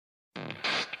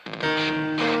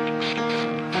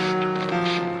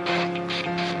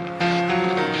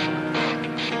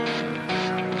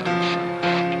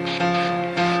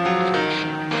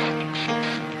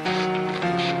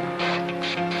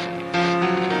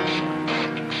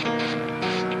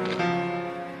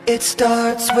It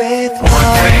starts with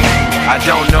one thing, I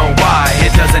don't know why.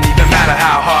 It doesn't even matter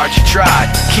how hard you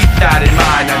try. Keep that in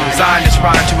mind. I designed this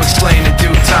rhyme to explain in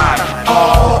due time.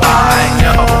 All I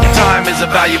know, time is a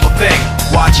valuable thing.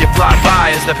 Watch it fly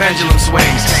by as the pendulum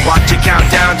swings. Watch it count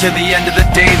down to the end of the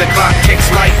day. The clock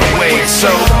takes life away. It's so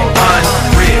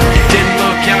unreal. Didn't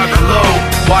look out below.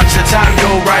 Watch the time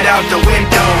go right out the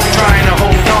window. Trying to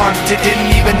hold on to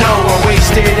didn't even know I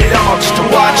wasted it all just to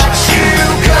watch you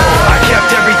go. I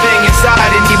kept everything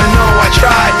inside, and even though I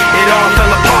tried, it all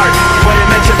fell apart. What it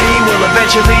meant to be will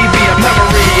eventually be a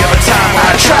memory of a time when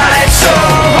I tried so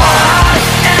hard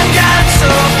and got so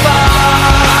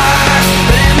far,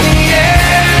 but in the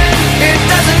end, it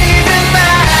doesn't even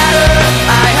matter.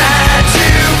 I had to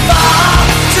fall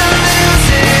to lose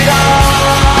it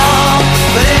all,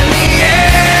 but in the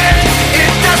end,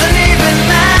 it doesn't even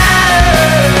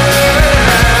matter.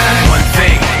 One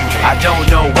thing, I don't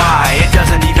know why. It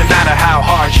doesn't even matter how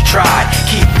hard you try.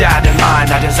 Keep that in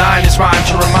mind. I designed this rhyme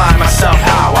to remind myself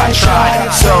how I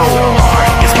tried so hard.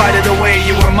 In spite of the way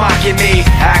you were mocking me,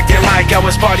 acting like I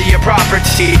was part of your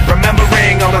property,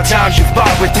 remembering all the times you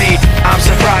fought with me, I'm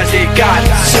surprised it got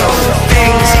so.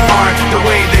 Things aren't the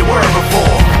way they were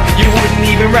before. You wouldn't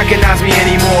even recognize me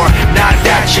anymore. Not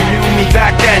that you knew me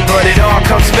back then, but it all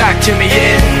comes back to me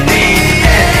in the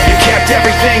end. You kept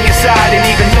everything inside, and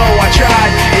even though I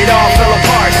tried, it all fell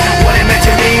apart. What it meant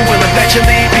to me will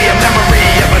eventually be a memory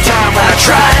of a time when I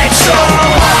tried so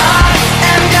hard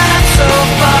and got so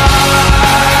far,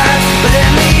 but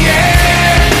in the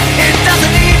end, it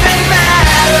doesn't even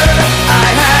matter. I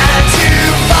had to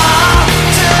fall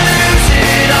to lose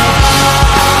it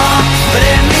all, but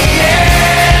in the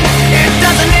end, it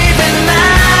doesn't even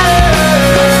matter.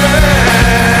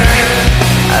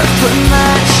 I put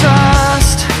my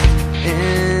trust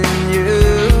in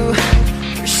you,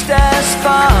 pushed as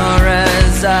far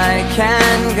as I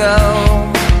can go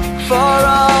for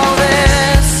all